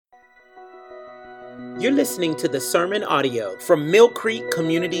You're listening to the sermon audio from Mill Creek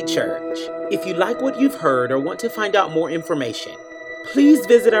Community Church. If you like what you've heard or want to find out more information, please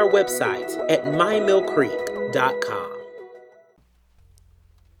visit our website at mymillcreek.com.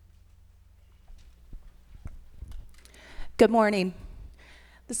 Good morning.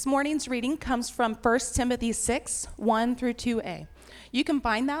 This morning's reading comes from 1 Timothy 6, 1 through 2a. You can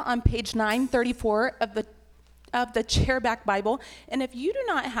find that on page 934 of the Chairback Bible. And if you do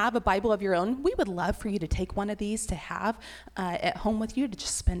not have a Bible of your own, we would love for you to take one of these to have at home with you to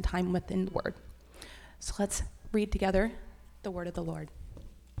just spend time within the Word. So let's read together the Word of the Lord.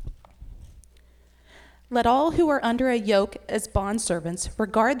 Let all who are under a yoke as bondservants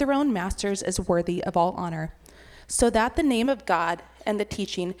regard their own masters as worthy of all honor, so that the name of God and the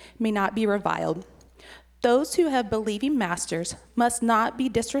teaching may not be reviled. Those who have believing masters must not be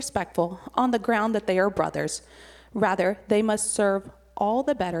disrespectful on the ground that they are brothers. Rather, they must serve all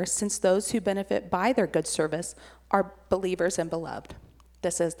the better, since those who benefit by their good service are believers and beloved.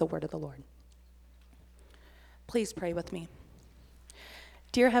 This is the word of the Lord. Please pray with me.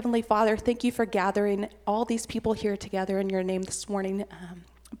 Dear Heavenly Father, thank you for gathering all these people here together in your name this morning.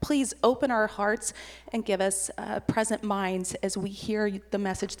 Please open our hearts and give us present minds as we hear the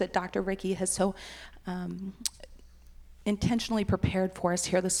message that Dr. Ricky has so intentionally prepared for us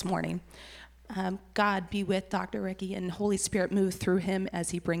here this morning. God, be with Dr. Ricky, and Holy Spirit, move through him as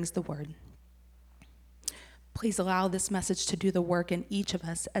he brings the word. Please allow this message to do the work in each of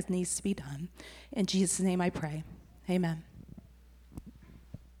us as needs to be done. In Jesus' name I pray. Amen.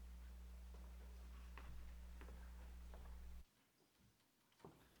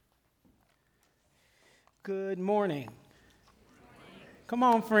 Good morning. Come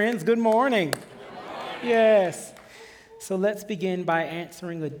on, friends. Good morning. Yes. So let's begin by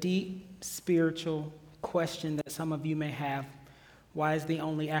answering a deep spiritual question that some of you may have. Why is the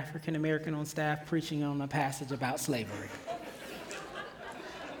only African American on staff preaching on a passage about slavery?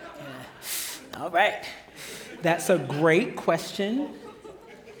 All right. That's a great question.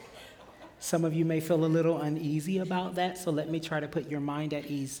 Some of you may feel a little uneasy about that, so let me try to put your mind at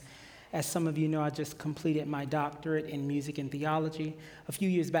ease. As some of you know, I just completed my doctorate in music and theology. A few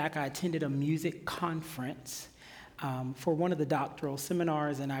years back, I attended a music conference for one of the doctoral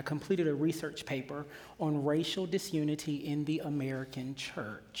seminars, and I completed a research paper on racial disunity in the American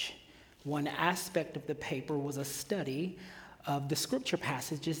church. One aspect of the paper was a study of the scripture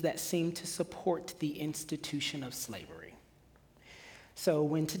passages that seemed to support the institution of slavery. So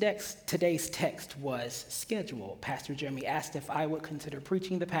when today's text was scheduled, Pastor Jeremy asked if I would consider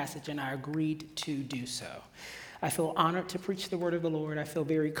preaching the passage, and I agreed to do so. I feel honored to preach the word of the Lord. I feel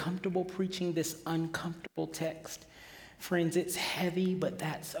very comfortable preaching this uncomfortable text. Friends, it's heavy, but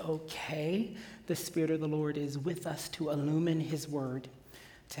that's okay. The Spirit of the Lord is with us to illumine his word,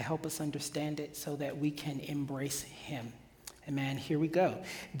 to help us understand it so that we can embrace him. Amen. Here we go.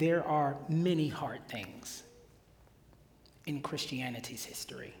 There are many hard things in Christianity's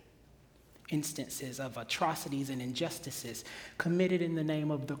history. Instances of atrocities and injustices committed in the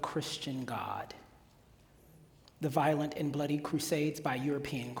name of the Christian God. The violent and bloody crusades by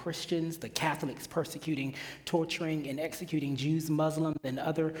European Christians, the Catholics persecuting, torturing, and executing Jews, Muslims, and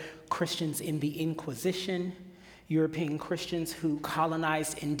other Christians in the Inquisition, European Christians who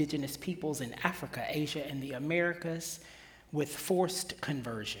colonized indigenous peoples in Africa, Asia, and the Americas, with forced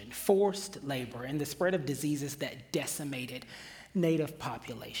conversion, forced labor, and the spread of diseases that decimated native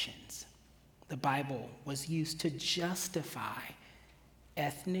populations. The Bible was used to justify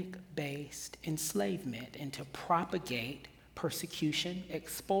ethnic-based enslavement and to propagate persecution,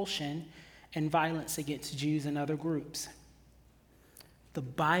 expulsion, and violence against Jews and other groups. The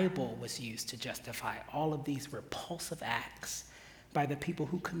Bible was used to justify all of these repulsive acts by the people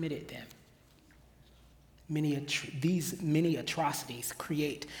who committed them. These many atrocities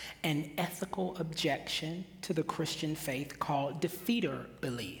create an ethical objection to the Christian faith called defeater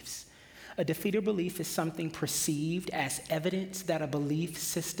beliefs. A defeater belief is something perceived as evidence that a belief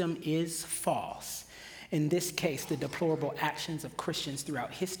system is false. In this case, the deplorable actions of Christians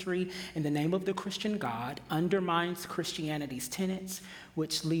throughout history in the name of the Christian God undermines Christianity's tenets,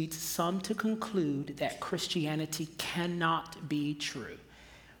 which leads some to conclude that Christianity cannot be true.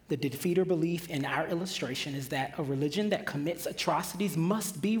 The defeater belief in our illustration is that a religion that commits atrocities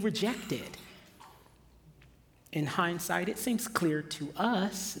must be rejected. In hindsight, it seems clear to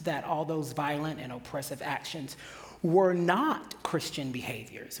us that all those violent and oppressive actions were not Christian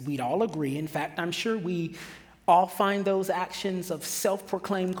behaviors. We'd all agree. In fact, I'm sure we all find those actions of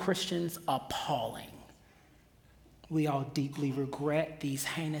self-proclaimed Christians appalling. We all deeply regret these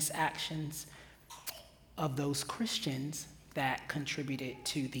heinous actions of those Christians that contributed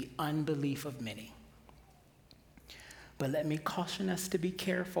to the unbelief of many. But let me caution us to be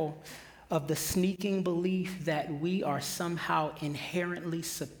careful of the sneaking belief that we are somehow inherently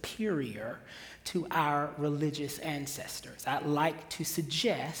superior to our religious ancestors. I'd like to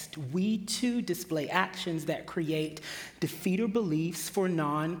suggest we too display actions that create defeater beliefs for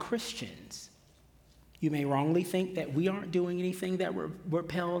non-Christians. You may wrongly think that we aren't doing anything that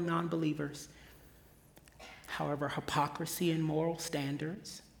repel non-believers. However, hypocrisy in moral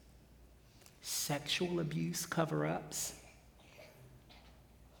standards, sexual abuse cover-ups,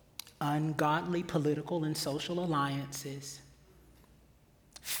 ungodly political and social alliances,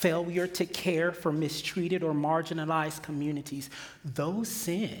 failure to care for mistreated or marginalized communities, those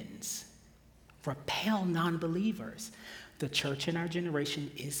sins repel non-believers. The church in our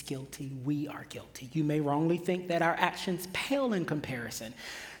generation is guilty. We are guilty. You may wrongly think that our actions pale in comparison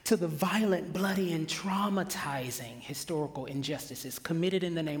to the violent, bloody, and traumatizing historical injustices committed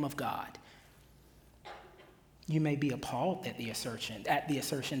in the name of God. You may be appalled at the assertion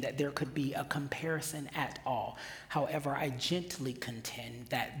that there could be a comparison at all. However, I gently contend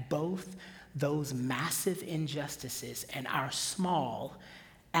that both those massive injustices and our small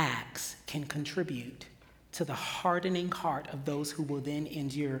acts can contribute to the hardening heart of those who will then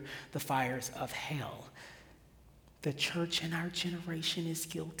endure the fires of hell. The church in our generation is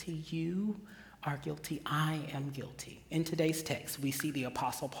guilty. You are guilty. I am guilty. In today's text, we see the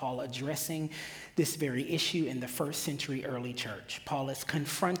Apostle Paul addressing this very issue in the first century early church. Paul is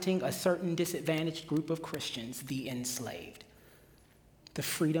confronting a certain disadvantaged group of Christians, the enslaved. The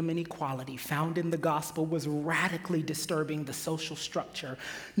freedom and equality found in the gospel was radically disturbing the social structure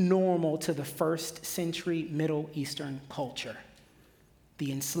normal to the first century Middle Eastern culture.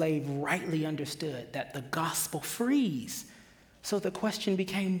 The enslaved rightly understood that the gospel frees. So the question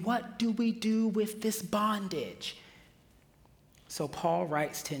became, what do we do with this bondage? So Paul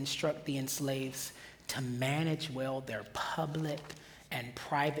writes to instruct the enslaved to manage well their public and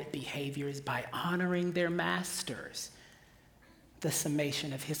private behaviors by honoring their masters. The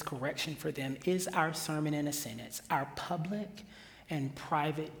summation of his correction for them is our sermon in a sentence. Our public and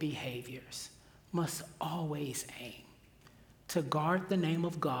private behaviors must always aim to guard the name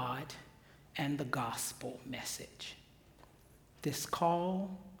of God and the gospel message. This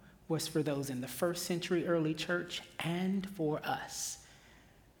call was for those in the first century early church and for us.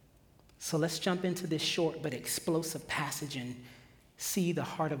 So let's jump into this short but explosive passage and see the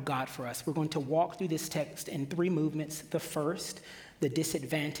heart of God for us. We're going to walk through this text in three movements. The first, the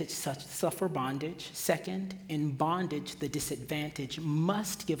disadvantaged suffer bondage. Second, in bondage, the disadvantaged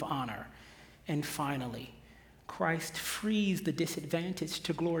must give honor. And finally, Christ frees the disadvantaged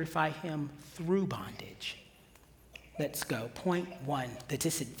to glorify him through bondage. Let's go. Point one, the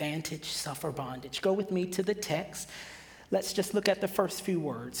disadvantaged suffer bondage. Go with me to the text. Let's just look at the first few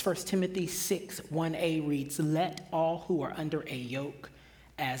words. 1 Timothy 6:1a reads, "Let all who are under a yoke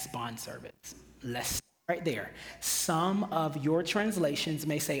as bondservants." Let's start right there. Some of your translations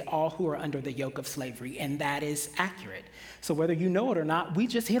may say all who are under the yoke of slavery, and that is accurate. So whether you know it or not, we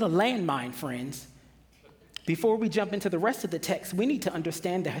just hit a landmine, friends. Before we jump into the rest of the text, we need to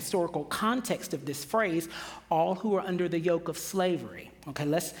understand the historical context of this phrase, all who are under the yoke of slavery. Okay,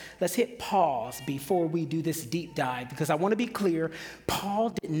 let's hit pause before we do this deep dive, because I want to be clear, Paul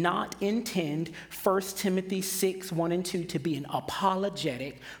did not intend 1 Timothy 6:1-2 to be an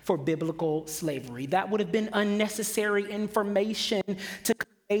apologetic for biblical slavery. That would have been unnecessary information to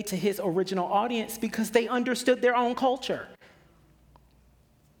convey to his original audience because they understood their own culture.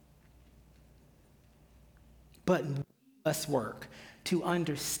 But we must work to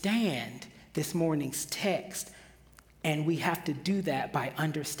understand this morning's text, and we have to do that by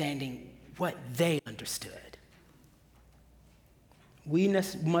understanding what they understood. We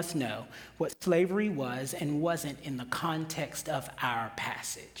must know what slavery was and wasn't in the context of our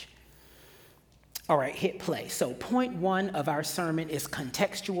passage. All right, hit play. So point one of our sermon is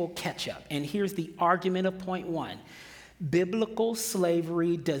contextual catch-up, and here's the argument of point one. Biblical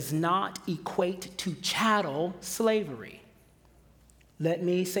slavery does not equate to chattel slavery. Let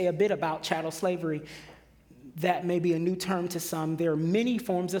me say a bit about chattel slavery. That may be a new term to some. There are many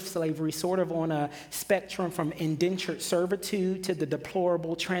forms of slavery, sort of on a spectrum from indentured servitude to the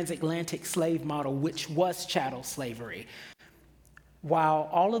deplorable transatlantic slave model, which was chattel slavery. While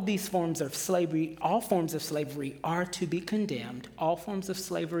all forms of slavery are to be condemned, all forms of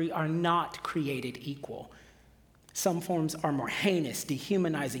slavery are not created equal. Some forms are more heinous,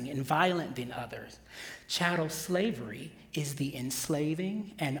 dehumanizing, and violent than others. Chattel slavery is the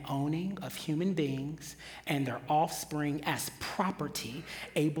enslaving and owning of human beings and their offspring as property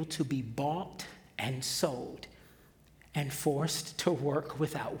able to be bought and sold. and forced to work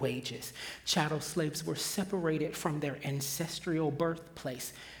without wages. Chattel slaves were separated from their ancestral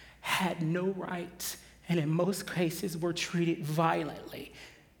birthplace, had no rights, and in most cases were treated violently.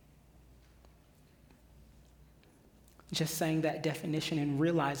 Just saying that definition and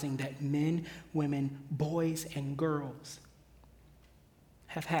realizing that men, women, boys, and girls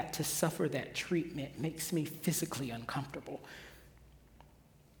have had to suffer that treatment makes me physically uncomfortable.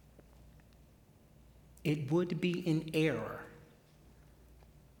 It would be in error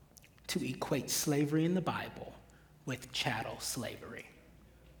to equate slavery in the Bible with chattel slavery.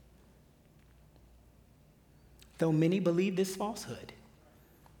 Though many believe this falsehood,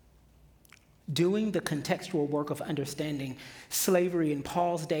 doing the contextual work of understanding slavery in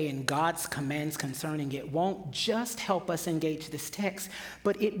Paul's day and God's commands concerning it won't just help us engage this text,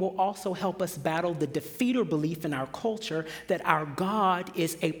 but it will also help us battle the defeater belief in our culture that our God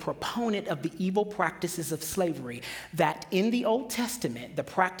is a proponent of the evil practices of slavery, that in the Old Testament, the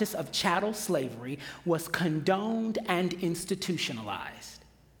practice of chattel slavery was condoned and institutionalized.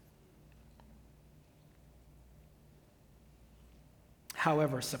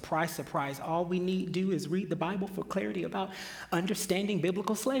 However, surprise, surprise, all we need do is read the Bible for clarity about understanding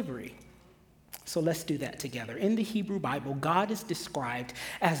biblical slavery. So let's do that together. In the Hebrew Bible, God is described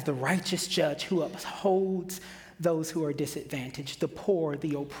as the righteous judge who upholds those who are disadvantaged, the poor,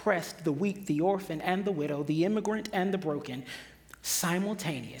 the oppressed, the weak, the orphan, and the widow, the immigrant, and the broken,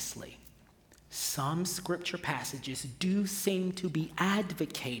 simultaneously. Some scripture passages do seem to be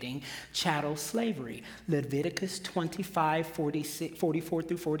advocating chattel slavery. Leviticus 25, 44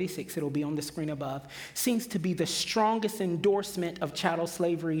 through 46, it'll be on the screen above, seems to be the strongest endorsement of chattel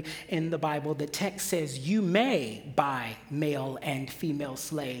slavery in the Bible. The text says, you may buy male and female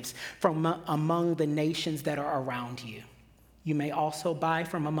slaves from among the nations that are around you. You may also buy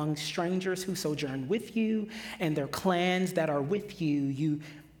from among strangers who sojourn with you and their clans that are with you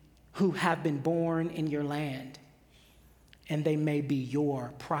who have been born in your land, and they may be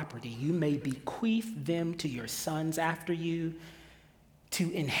your property. You may bequeath them to your sons after you to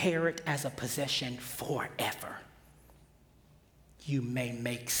inherit as a possession forever. You may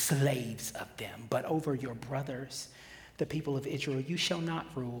make slaves of them, but over your brothers, the people of Israel, you shall not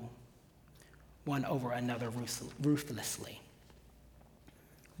rule one over another ruthlessly.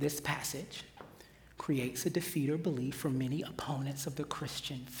 This passage creates a defeater belief for many opponents of the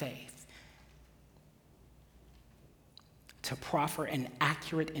Christian faith. To proffer an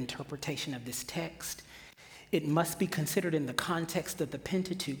accurate interpretation of this text, it must be considered in the context of the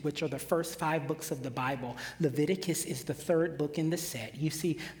Pentateuch, which are the first 5 books of the Bible. Leviticus is the 3rd book in the set. You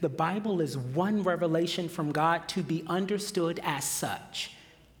see, the Bible is one revelation from God to be understood as such.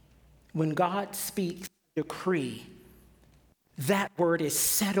 When God speaks a decree, that word is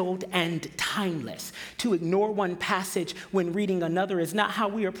settled and timeless. To ignore one passage when reading another is not how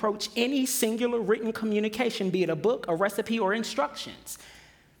we approach any singular written communication, be it a book, a recipe, or instructions.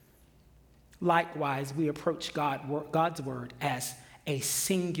 Likewise, we approach God's word as a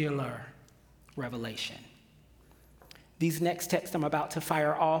singular revelation. These next texts I'm about to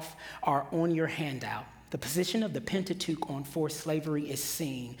fire off are on your handout. The position of the Pentateuch on forced slavery is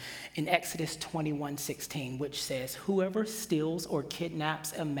seen in Exodus 21:16, which says, whoever steals or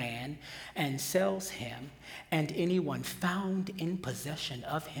kidnaps a man and sells him, and anyone found in possession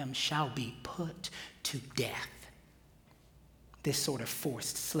of him shall be put to death. This sort of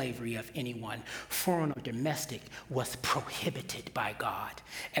forced slavery of anyone, foreign or domestic, was prohibited by God.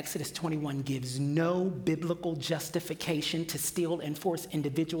 Exodus 21 gives no biblical justification to steal and force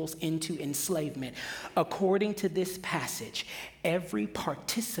individuals into enslavement. According to this passage, every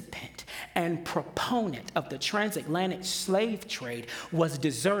participant and proponent of the transatlantic slave trade was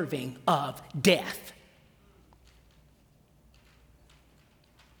deserving of death.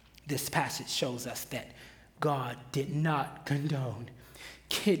 This passage shows us that God did not condone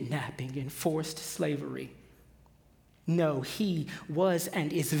kidnapping and forced slavery. No, he was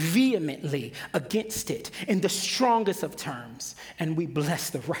and is vehemently against it in the strongest of terms, and we bless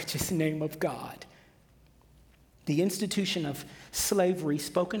the righteous name of God. The institution of slavery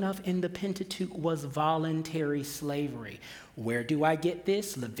spoken of in the Pentateuch was voluntary slavery. Where do I get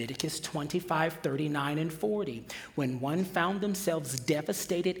this? Leviticus 25, 39, and 40. When one found themselves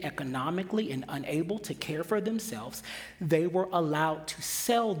devastated economically and unable to care for themselves, they were allowed to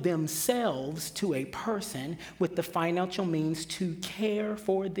sell themselves to a person with the financial means to care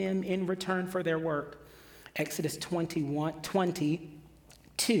for them in return for their work. Exodus 21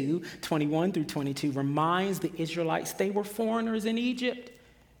 through 22 reminds the Israelites they were foreigners in Egypt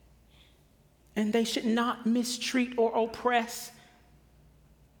and they should not mistreat or oppress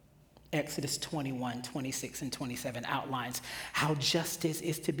Exodus 21, 26, and 27 outlines how justice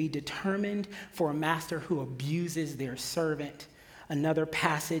is to be determined for a master who abuses their servant. Another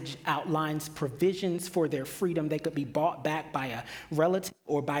passage outlines provisions for their freedom. They could be bought back by a relative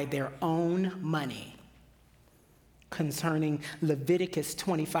or by their own money. Concerning Leviticus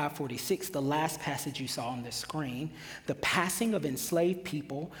 25:46, the last passage you saw on the screen, the passing of enslaved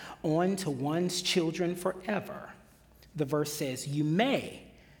people on to one's children forever. The verse says, you may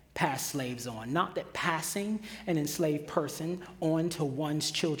pass slaves on. Not that passing an enslaved person on to one's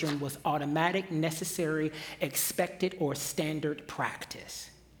children was automatic, necessary, expected, or standard practice.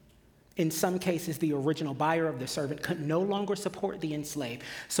 In some cases, the original buyer of the servant could no longer support the enslaved,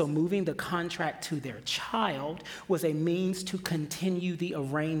 so moving the contract to their child was a means to continue the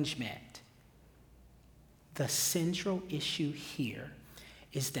arrangement. The central issue here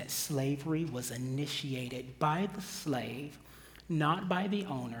is that slavery was initiated by the slave, not by the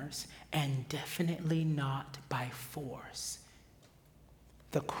owners, and definitely not by force.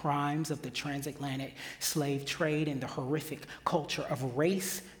 The crimes of the transatlantic slave trade and the horrific culture of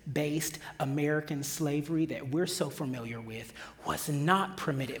race-based American slavery that we're so familiar with was not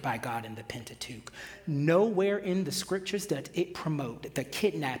permitted by God in the Pentateuch. Nowhere in the scriptures does it promote the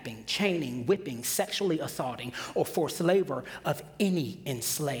kidnapping, chaining, whipping, sexually assaulting, or forced labor of any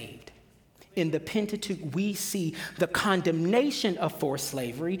enslaved. In the Pentateuch, we see the condemnation of forced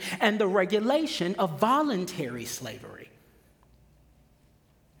slavery and the regulation of voluntary slavery.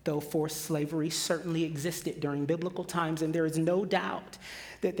 Though forced slavery certainly existed during biblical times, and there is no doubt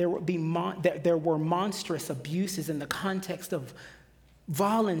that there were monstrous abuses in the context of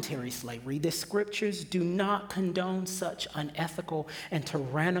voluntary slavery, the scriptures do not condone such unethical and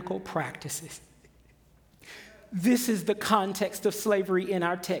tyrannical practices. This is the context of slavery in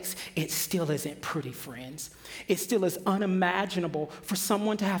our text. It still isn't pretty, friends. It still is unimaginable for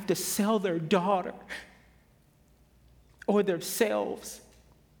someone to have to sell their daughter or themselves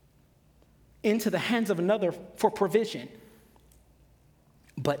into the hands of another for provision.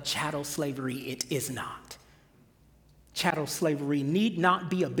 But chattel slavery, it is not. Chattel slavery need not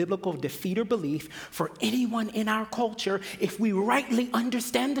be a biblical defeat or belief for anyone in our culture if we rightly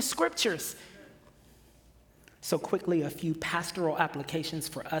understand the scriptures. So quickly, a few pastoral applications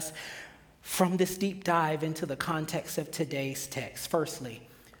for us from this deep dive into the context of today's text. Firstly,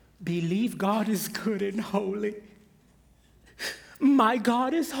 believe God is good and holy. My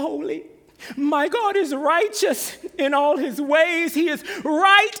God is holy. My God is righteous in all his ways. He is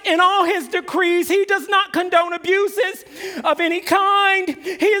right in all his decrees. He does not condone abuses of any kind.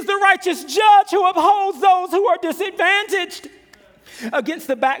 He is the righteous judge who upholds those who are disadvantaged. Against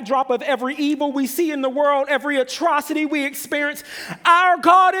the backdrop of every evil we see in the world, every atrocity we experience, our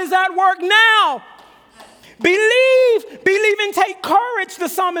God is at work now. Believe and take courage. The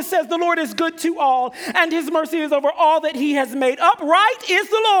psalmist says the Lord is good to all, and his mercy is over all that he has made. Upright is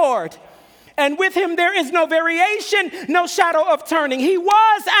the Lord, and with him there is no variation, no shadow of turning. He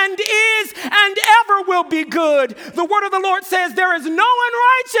was and is and ever will be good. The word of the Lord says there is no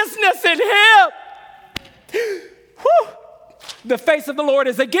unrighteousness in him. Whew. The face of the Lord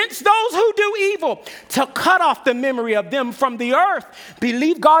is against those who do evil, to cut off the memory of them from the earth.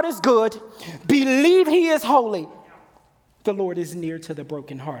 Believe God is good. Believe he is holy. The Lord is near to the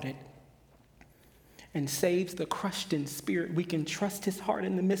brokenhearted and saves the crushed in spirit. We can trust his heart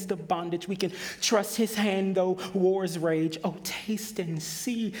in the midst of bondage. We can trust his hand though wars rage. Oh, taste and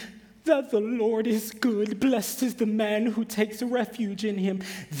see that the Lord is good. Blessed is the man who takes refuge in him.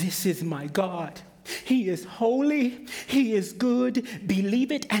 This is my God. He is holy. He is good.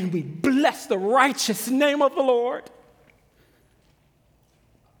 Believe it, and we bless the righteous name of the Lord.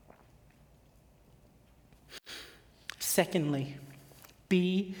 Secondly,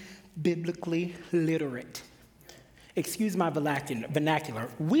 be biblically literate. Excuse my vernacular.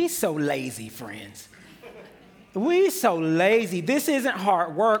 We so lazy, friends. We so lazy. This isn't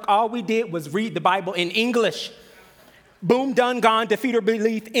hard work. All we did was read the Bible in English. Boom, done, gone, defeat or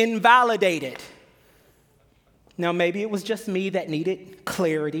belief invalidated. Now, maybe it was just me that needed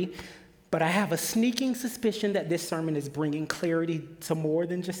clarity, but I have a sneaking suspicion that this sermon is bringing clarity to more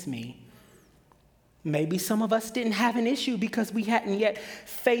than just me. Maybe some of us didn't have an issue because we hadn't yet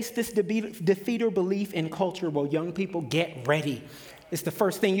faced this defeat or belief in culture. Well, young people, get ready. It's the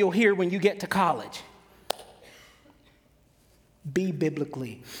first thing you'll hear when you get to college. Be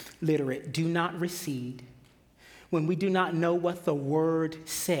biblically literate. Do not recede. When we do not know what the word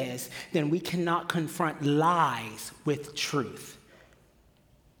says, then we cannot confront lies with truth.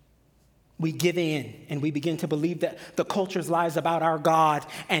 we give in and we begin to believe that the culture's lies about our God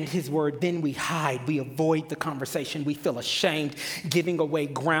and his word. Then we hide. We avoid the conversation. We feel ashamed, giving away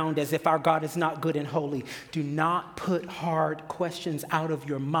ground as if our God is not good and holy. Do not put hard questions out of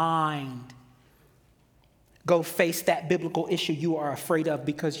your mind. Go face that biblical issue you are afraid of,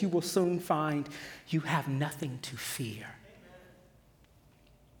 because you will soon find you have nothing to fear.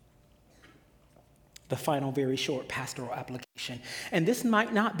 The final, very short pastoral application. And this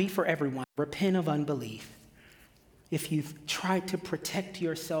might not be for everyone. Repent of unbelief. If you've tried to protect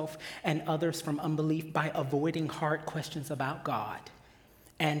yourself and others from unbelief by avoiding hard questions about God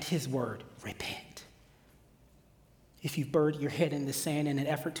and his word, repent. If you've buried your head in the sand in an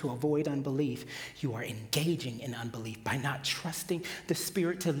effort to avoid unbelief, you are engaging in unbelief by not trusting the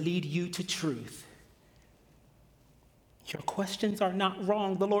Spirit to lead you to truth. Your questions are not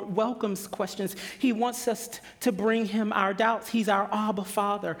wrong. The Lord welcomes questions. He wants us to bring him our doubts. He's our Abba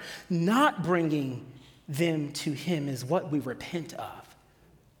Father. Not bringing them to him is what we repent of.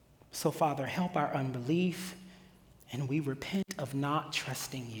 So, Father, help our unbelief, and we repent of not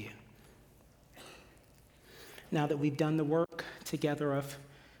trusting you. Now that we've done the work together of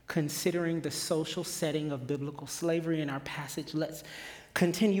considering the social setting of biblical slavery in our passage, let's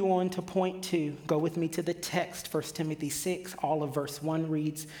continue on to point 2. Go with me to the text, 1 Timothy 6. All of verse 1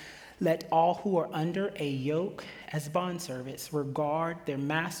 reads, "Let all who are under a yoke as bondservants regard their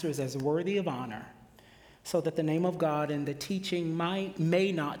masters as worthy of honor, so that the name of God and the teaching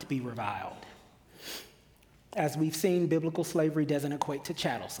may not be reviled." As we've seen, biblical slavery doesn't equate to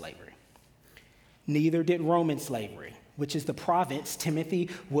chattel slavery. Neither did Roman slavery, which is the province Timothy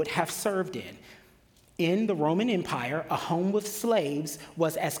would have served in. In the Roman Empire, a home with slaves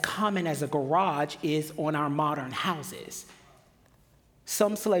was as common as a garage is on our modern houses.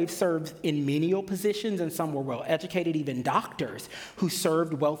 Some slaves served in menial positions, and some were well-educated, even doctors who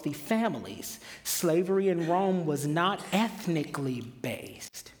served wealthy families. Slavery in Rome was not ethnically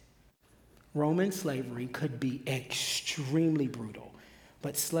based. Roman slavery could be extremely brutal,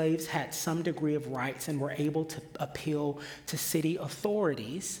 but slaves had some degree of rights and were able to appeal to city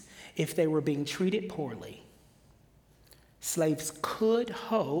authorities if they were being treated poorly. Slaves could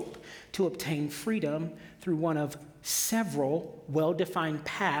hope to obtain freedom through one of several well-defined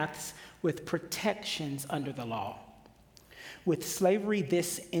paths with protections under the law. With slavery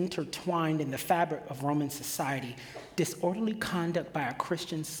this intertwined in the fabric of Roman society, disorderly conduct by a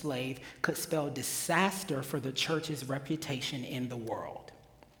Christian slave could spell disaster for the church's reputation in the world.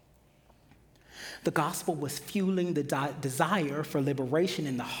 The gospel was fueling the desire for liberation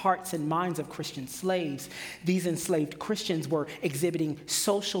in the hearts and minds of Christian slaves. These enslaved Christians were exhibiting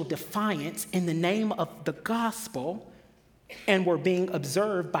social defiance in the name of the gospel and were being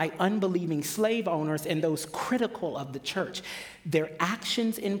observed by unbelieving slave owners and those critical of the church. Their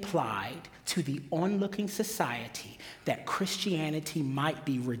actions implied to the onlooking society that Christianity might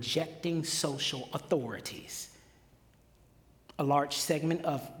be rejecting social authorities. A large segment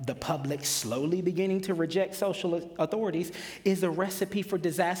of the public slowly beginning to reject social authorities is a recipe for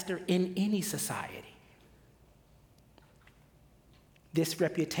disaster in any society. This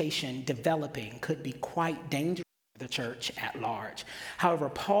reputation developing could be quite dangerous for the church at large. However,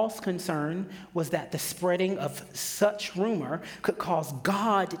 Paul's concern was that the spreading of such rumor could cause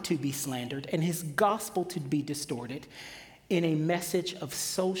God to be slandered and his gospel to be distorted in a message of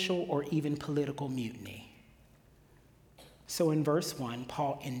social or even political mutiny. So in verse 1,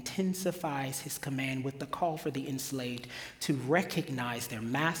 Paul intensifies his command with the call for the enslaved to recognize their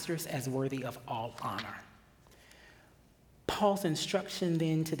masters as worthy of all honor. Paul's instruction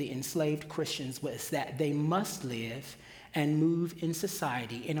then to the enslaved Christians was that they must live and move in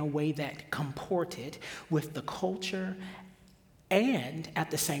society in a way that comported with the culture and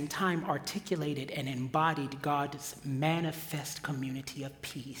at the same time articulated and embodied God's manifest community of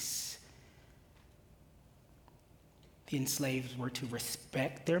peace. The enslaved were to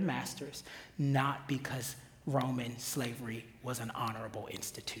respect their masters, not because Roman slavery was an honorable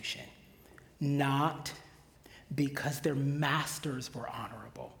institution, not because their masters were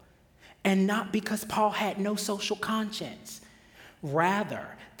honorable, and not because Paul had no social conscience.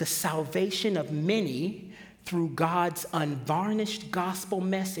 Rather, the salvation of many through God's unvarnished gospel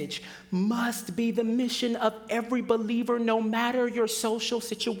message must be the mission of every believer, no matter your social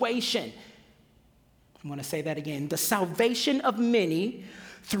situation. I want to say that again. The salvation of many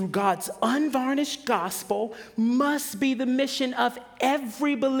through God's unvarnished gospel must be the mission of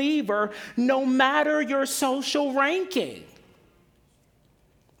every believer, no matter your social ranking.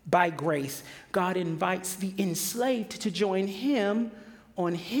 By grace, God invites the enslaved to join him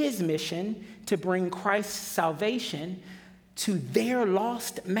on his mission to bring Christ's salvation to their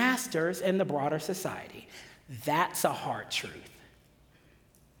lost masters in the broader society. That's a hard truth.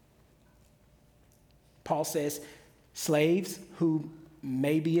 Paul says, slaves who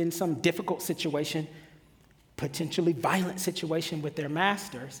may be in some difficult situation, potentially violent situation with their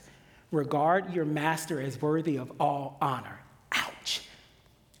masters, regard your master as worthy of all honor. Ouch.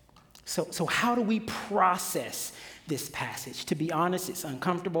 So how do we process this passage? To be honest, it's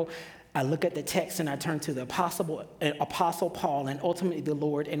uncomfortable. I look at the text and I turn to the Apostle Paul and ultimately the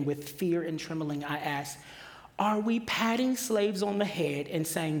Lord, and with fear and trembling I ask, are we patting slaves on the head and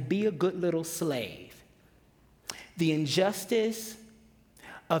saying, be a good little slave? The injustice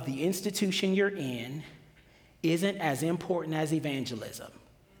of the institution you're in isn't as important as evangelism.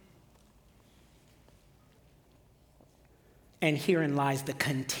 And herein lies the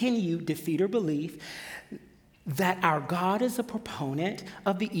continued defeat or belief that our God is a proponent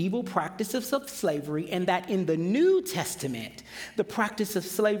of the evil practices of slavery, and that in the New Testament, the practice of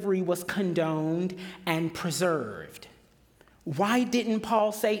slavery was condoned and preserved. Why didn't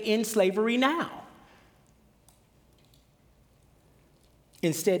Paul say in slavery now?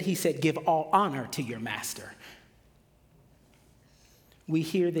 Instead, he said, give all honor to your master. We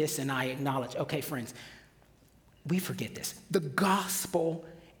hear this and I acknowledge, okay, friends, we forget this. The gospel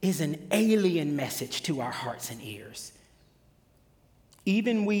is an alien message to our hearts and ears.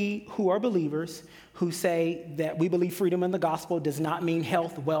 Even we who are believers, who say that we believe freedom in the gospel does not mean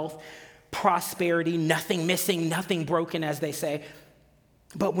health, wealth, prosperity, nothing missing, nothing broken, as they say.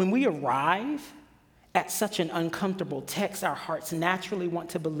 But when we arrive at such an uncomfortable text, our hearts naturally want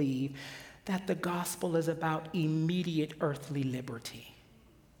to believe that the gospel is about immediate earthly liberty.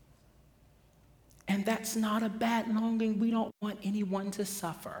 And that's not a bad longing. We don't want anyone to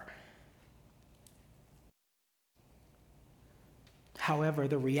suffer. However,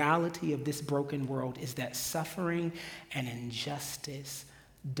 the reality of this broken world is that suffering and injustice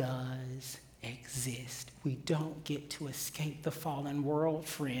does exist. We don't get to escape the fallen world,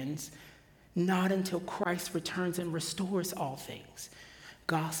 friends, not until Christ returns and restores all things.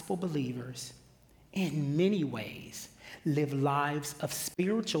 Gospel believers, in many ways, live lives of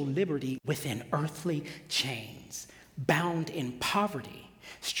spiritual liberty within earthly chains, bound in poverty,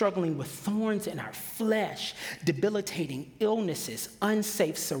 struggling with thorns in our flesh, debilitating illnesses,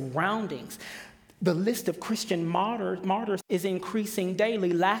 unsafe surroundings. The list of Christian martyrs is increasing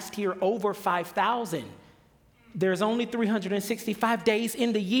daily. Last year, over 5,000. There's only 365 days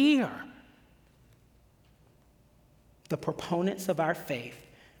in the year. The proponents of our faith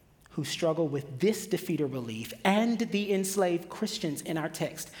who struggle with this defeat or belief and the enslaved Christians in our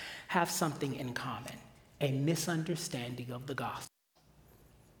text have something in common: a misunderstanding of the gospel.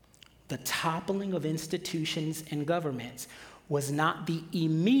 The toppling of institutions and governments was not the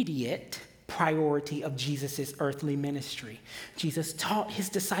immediate priority of Jesus' earthly ministry. Jesus taught his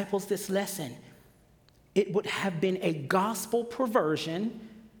disciples this lesson. It would have been a gospel perversion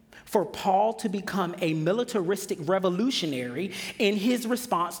for Paul to become a militaristic revolutionary in his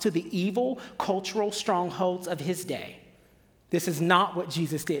response to the evil cultural strongholds of his day. This is not what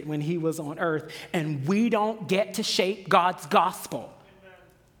Jesus did when he was on earth, and we don't get to shape God's gospel.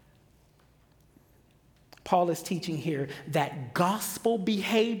 Paul is teaching here that gospel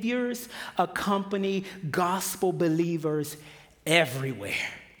behaviors accompany gospel believers everywhere,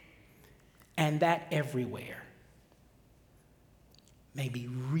 and that everywhere may be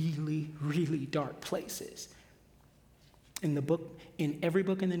really, really dark places. In every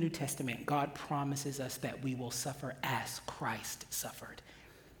book in the New Testament, God promises us that we will suffer as Christ suffered.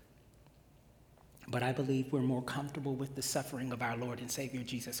 But I believe we're more comfortable with the suffering of our Lord and Savior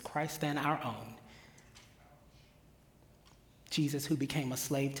Jesus Christ than our own. Jesus, who became a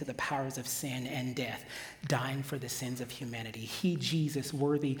slave to the powers of sin and death, dying for the sins of humanity. He, Jesus,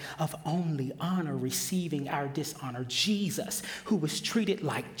 worthy of only honor, receiving our dishonor. Jesus, who was treated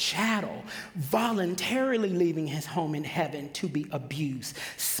like chattel, voluntarily leaving his home in heaven to be abused,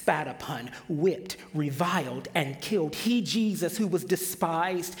 spat upon, whipped, reviled, and killed. He, Jesus, who was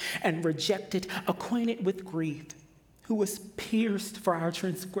despised and rejected, acquainted with grief, who was pierced for our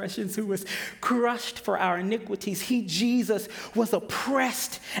transgressions, who was crushed for our iniquities. He, Jesus, was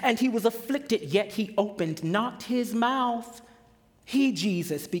oppressed and he was afflicted, yet he opened not his mouth. He,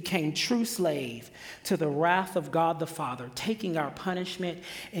 Jesus, became true slave to the wrath of God the Father, taking our punishment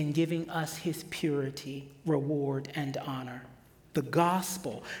and giving us his purity, reward, and honor. The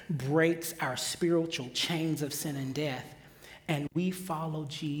gospel breaks our spiritual chains of sin and death, and we follow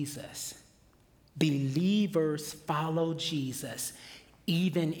Jesus. Believers follow Jesus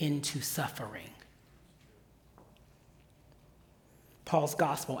even into suffering. Paul's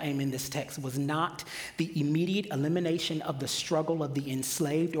gospel aim in this text was not the immediate elimination of the struggle of the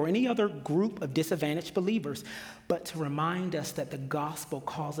enslaved or any other group of disadvantaged believers, but to remind us that the gospel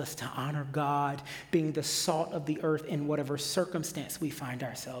calls us to honor God, being the salt of the earth in whatever circumstance we find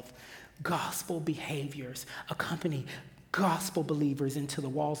ourselves. Gospel behaviors accompany gospel believers into the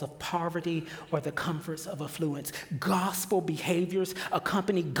walls of poverty or the comforts of affluence. Gospel behaviors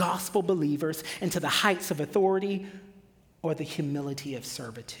accompany gospel believers into the heights of authority or the humility of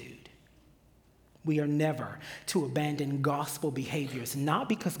servitude. We are never to abandon gospel behaviors, not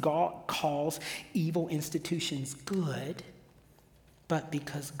because God calls evil institutions good, but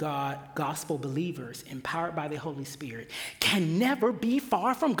because gospel believers, empowered by the Holy Spirit, can never be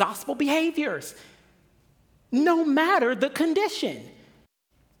far from gospel behaviors, no matter the condition.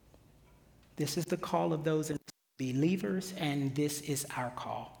 This is the call of those believers, and this is our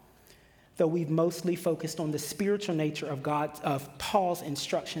call. Though we've mostly focused on the spiritual nature of Paul's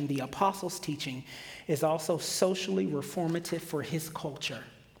instruction, the apostles' teaching is also socially reformative for his culture.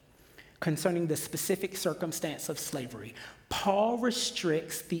 Concerning the specific circumstance of slavery, Paul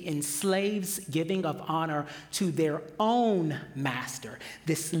restricts the enslaved's giving of honor to their own master.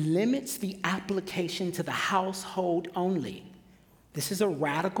 This limits the application to the household only. This is a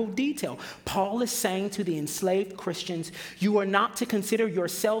radical detail. Paul is saying to the enslaved Christians, you are not to consider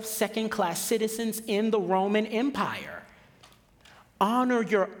yourselves second-class citizens in the Roman Empire. Honor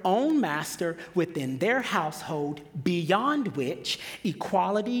your own master within their household, beyond which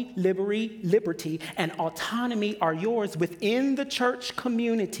equality, liberty, and autonomy are yours within the church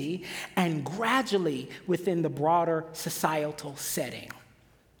community and gradually within the broader societal setting.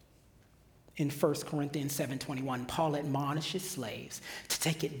 In 1 Corinthians 7:21, Paul admonishes slaves to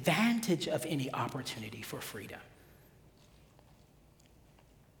take advantage of any opportunity for freedom.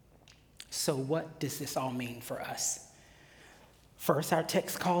 So what does this all mean for us? First, our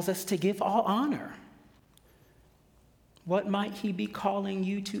text calls us to give all honor. What might he be calling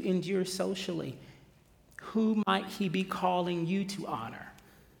you to endure socially? Who might he be calling you to honor?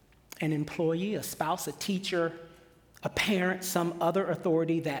 An employee, a spouse, a teacher, a parent, some other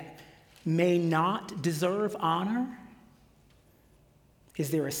authority that may not deserve honor? Is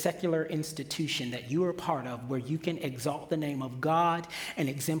there a secular institution that you are part of where you can exalt the name of God and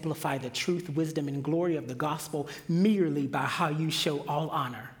exemplify the truth, wisdom, and glory of the gospel merely by how you show all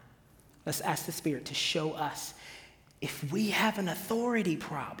honor? Let's ask the Spirit to show us if we have an authority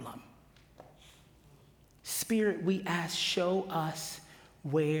problem. Spirit, we ask, show us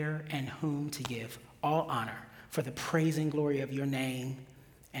where and whom to give all honor for the praise and glory of your name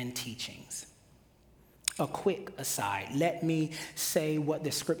and teachings. A quick aside, let me say what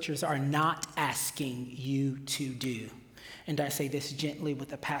the scriptures are not asking you to do. And I say this gently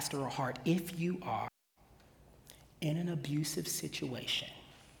with a pastoral heart. If you are in an abusive situation,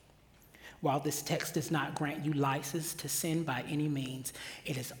 while this text does not grant you license to sin by any means,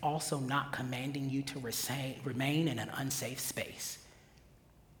 it is also not commanding you to remain in an unsafe space.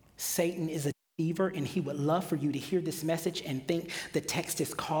 Satan is a deceiver, and he would love for you to hear this message and think the text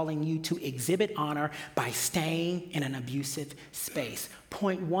is calling you to exhibit honor by staying in an abusive space.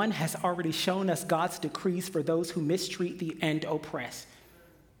 Point 1 has already shown us God's decrees for those who mistreat and oppress.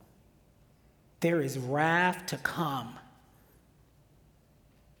 There is wrath to come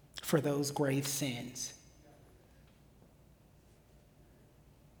for those grave sins.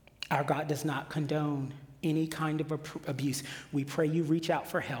 Our God does not condone any kind of abuse. We pray you reach out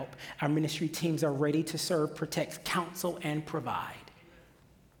for help. Our ministry teams are ready to serve, protect, counsel, and provide.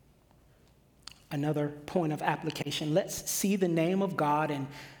 Another point of application, let's see the name of God and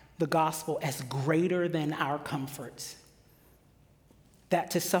the gospel as greater than our comforts. That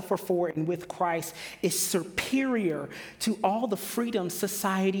to suffer for and with Christ is superior to all the freedom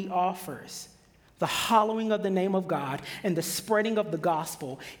society offers. The hallowing of the name of God and the spreading of the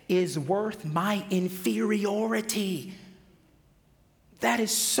gospel is worth my inferiority. That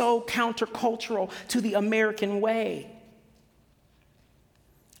is so countercultural to the American way.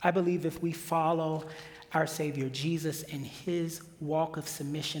 I believe if we follow our Savior Jesus in his walk of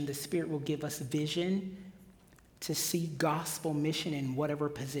submission, the Spirit will give us vision to see gospel mission in whatever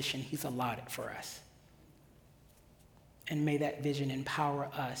position he's allotted for us. And may that vision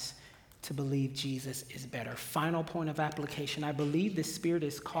empower us to believe Jesus is better. Final point of application. I believe the Spirit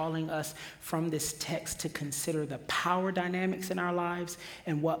is calling us from this text to consider the power dynamics in our lives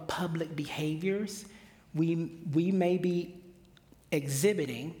and what public behaviors we may be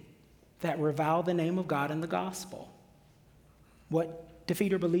exhibiting that revile the name of God and the gospel. What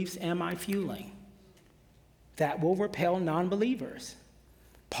defeater beliefs am I fueling that will repel non-believers?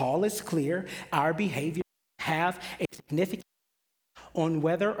 Paul is clear, our behaviors have a significant on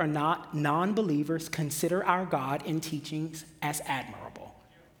whether or not non-believers consider our God and teachings as admirable.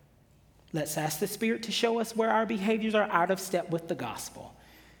 Let's ask the Spirit to show us where our behaviors are out of step with the gospel.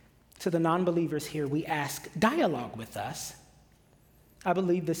 To the non-believers here, we ask, dialogue with us. I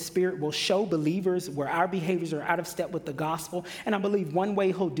believe the Spirit will show believers where our behaviors are out of step with the gospel. And I believe one way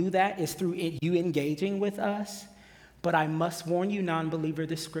he'll do that is through you engaging with us. But I must warn you, non-believer,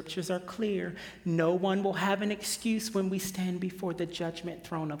 the scriptures are clear. No one will have an excuse when we stand before the judgment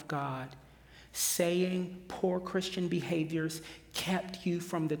throne of God, saying poor Christian behaviors kept you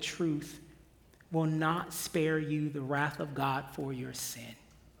from the truth will not spare you the wrath of God for your sin.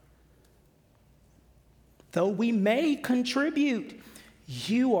 Though we may contribute,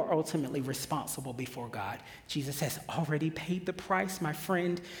 you are ultimately responsible before God. Jesus has already paid the price, my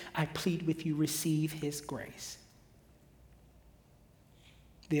friend. I plead with you, receive his grace.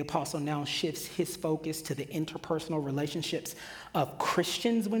 The apostle now shifts his focus to the interpersonal relationships of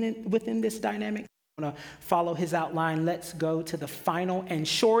Christians within this dynamic. I'm going to follow his outline. Let's go to the final and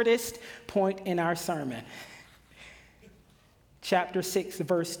shortest point in our sermon. Chapter 6,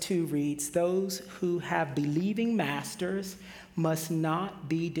 verse 2 reads, "Those who have believing masters must not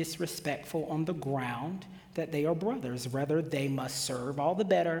be disrespectful on the ground that they are brothers. Rather, they must serve all the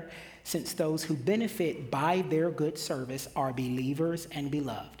better, since those who benefit by their good service are believers and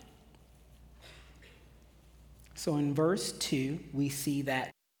beloved." So in verse 2, we see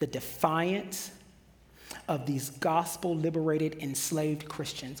that the defiance of these gospel-liberated enslaved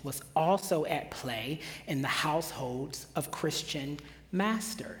Christians was also at play in the households of Christian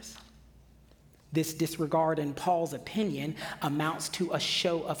masters. This disregard, in Paul's opinion, amounts to a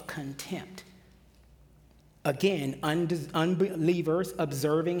show of contempt. Again, unbelievers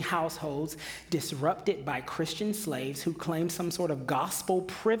observing households disrupted by Christian slaves who claim some sort of gospel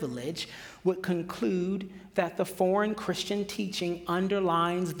privilege would conclude that the foreign Christian teaching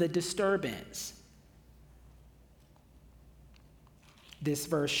underlines the disturbance. This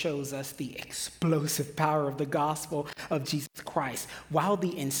verse shows us the explosive power of the gospel of Jesus Christ. While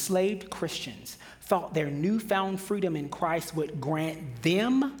the enslaved Christians thought their newfound freedom in Christ would grant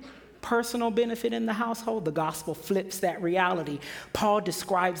them personal benefit in the household, the gospel flips that reality. Paul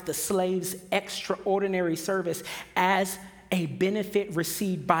describes the slave's extraordinary service as a benefit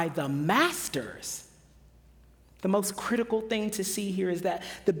received by the masters. The most critical thing to see here is that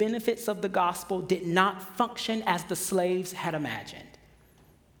the benefits of the gospel did not function as the slaves had imagined,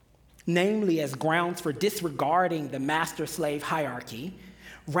 namely as grounds for disregarding the master-slave hierarchy.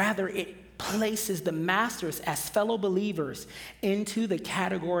 Rather, it places the masters as fellow believers into the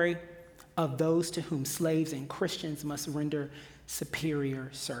category of those to whom slaves and Christians must render superior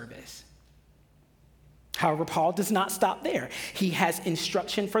service. However, Paul does not stop there. He has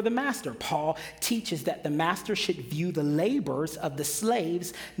instruction for the master. Paul teaches that the master should view the labors of the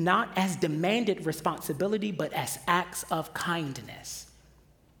slaves not as demanded responsibility, but as acts of kindness.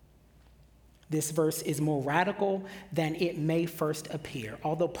 This verse is more radical than it may first appear.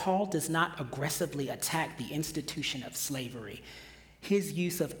 Although Paul does not aggressively attack the institution of slavery, his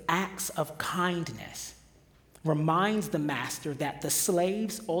use of acts of kindness reminds the master that the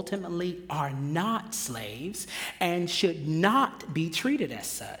slaves ultimately are not slaves and should not be treated as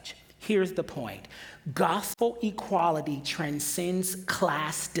such. Here's the point. Gospel equality transcends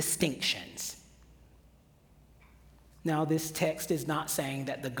class distinctions. Now, this text is not saying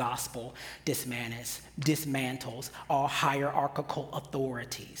that the gospel dismantles all hierarchical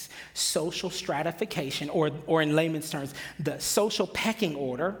authorities. Social stratification, or in layman's terms, the social pecking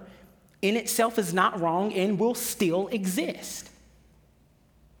order, in itself is not wrong and will still exist.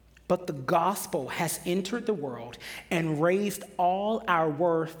 But the gospel has entered the world and raised all our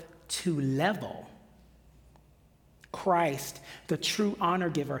worth to level. Christ, the true honor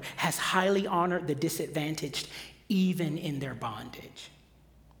giver, has highly honored the disadvantaged even in their bondage.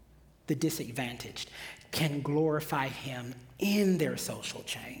 The disadvantaged can glorify him in their social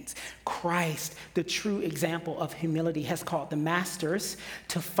chains. Christ, the true example of humility, has called the masters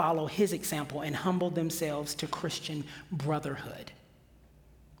to follow his example and humble themselves to Christian brotherhood,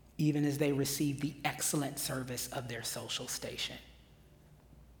 even as they receive the excellent service of their social station.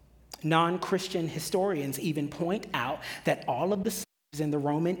 Non-Christian historians even point out that all the slaves in the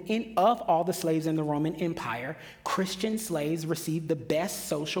Roman Empire, Christian slaves received the best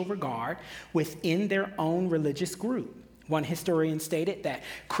social regard within their own religious group. One historian stated that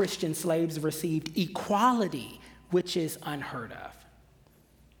Christian slaves received equality, which is unheard of.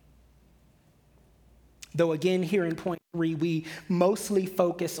 Though again, here in point 3, we mostly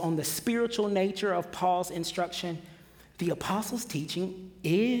focus on the spiritual nature of Paul's instruction, the apostle's teaching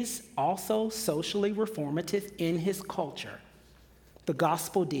is also socially reformative in his culture. The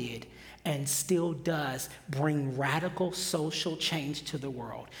gospel did and still does bring radical social change to the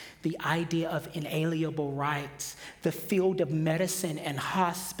world. The idea of inalienable rights, the field of medicine and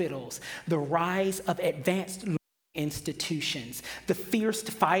hospitals, the rise of advanced institutions, the fierce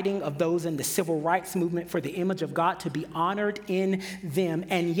fighting of those in the civil rights movement for the image of God to be honored in them,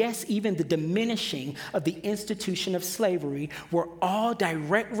 and yes, even the diminishing of the institution of slavery were all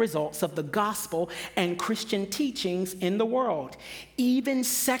direct results of the gospel and Christian teachings in the world. Even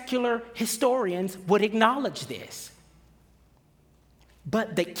secular historians would acknowledge this.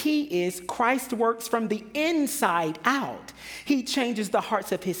 But the key is Christ works from the inside out. He changes the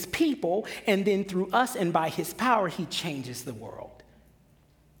hearts of his people, and then through us and by his power, he changes the world.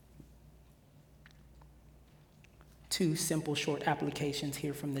 2 simple short applications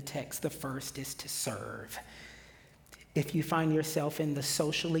here from the text. The first is to serve. If you find yourself in the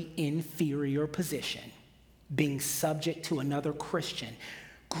socially inferior position, being subject to another Christian,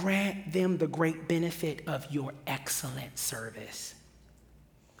 grant them the great benefit of your excellent service.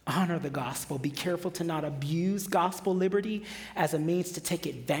 Honor the gospel. Be careful to not abuse gospel liberty as a means to take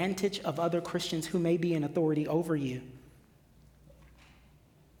advantage of other Christians who may be in authority over you.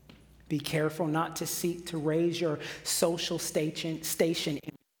 Be careful not to seek to raise your social station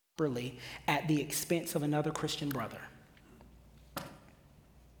improperly at the expense of another Christian brother.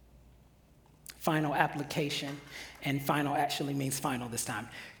 Final application, and final actually means final this time.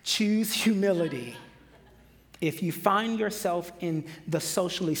 Choose humility. If you find yourself in the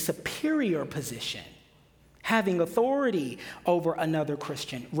socially superior position, having authority over another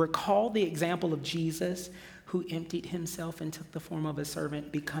Christian, recall the example of Jesus, who emptied himself and took the form of a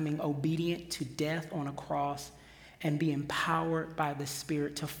servant, becoming obedient to death on a cross, and be empowered by the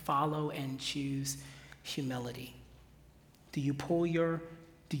Spirit to follow and choose humility. Do you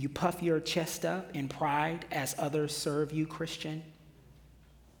puff your chest up in pride as others serve you, Christian?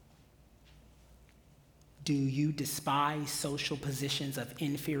 Do you despise social positions of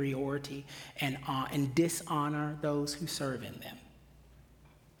inferiority and dishonor those who serve in them?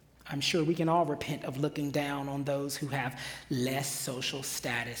 I'm sure we can all repent of looking down on those who have less social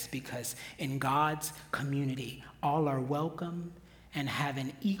status, because in God's community, all are welcome and have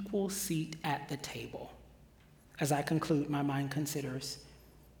an equal seat at the table. As I conclude, my mind considers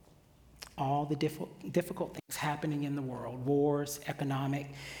all the difficult things happening in the world: wars, economic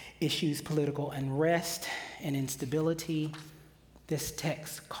issues, political unrest, and instability. This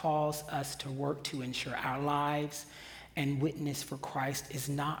text calls us to work to ensure our lives and witness for Christ is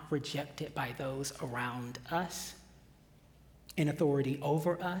not rejected by those around us, in authority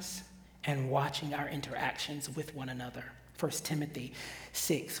over us, and watching our interactions with one another. 1 Timothy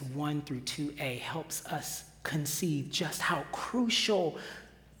 6, 1 through 2a helps us conceive just how crucial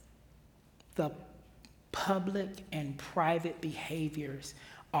the public and private behaviors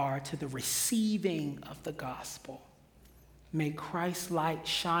are to the receiving of the gospel. May Christ's light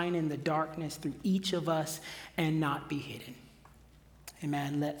shine in the darkness through each of us and not be hidden.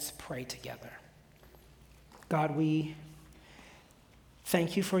 Amen. Let's pray together. God, we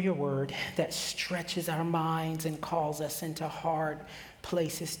thank you for your word that stretches our minds and calls us into hard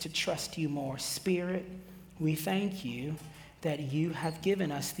places to trust you more. Spirit, we thank you that you have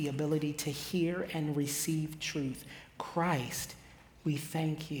given us the ability to hear and receive truth. Christ, we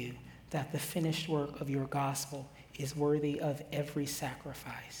thank you that the finished work of your gospel is worthy of every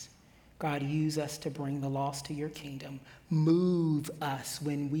sacrifice. God, use us to bring the lost to your kingdom. Move us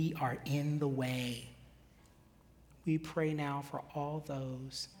when we are in the way. We pray now for all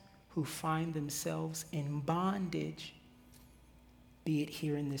those who find themselves in bondage, be it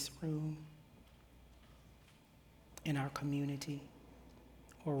here in this room, in our community,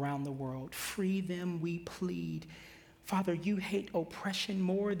 or around the world. Free them, we plead. Father, you hate oppression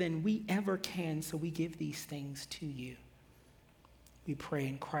more than we ever can, so we give these things to you. We pray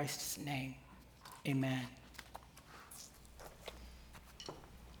in Christ's name. Amen.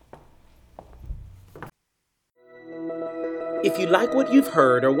 If you like what you've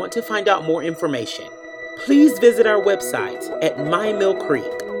heard or want to find out more information, please visit our website at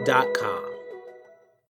mymillcreek.com.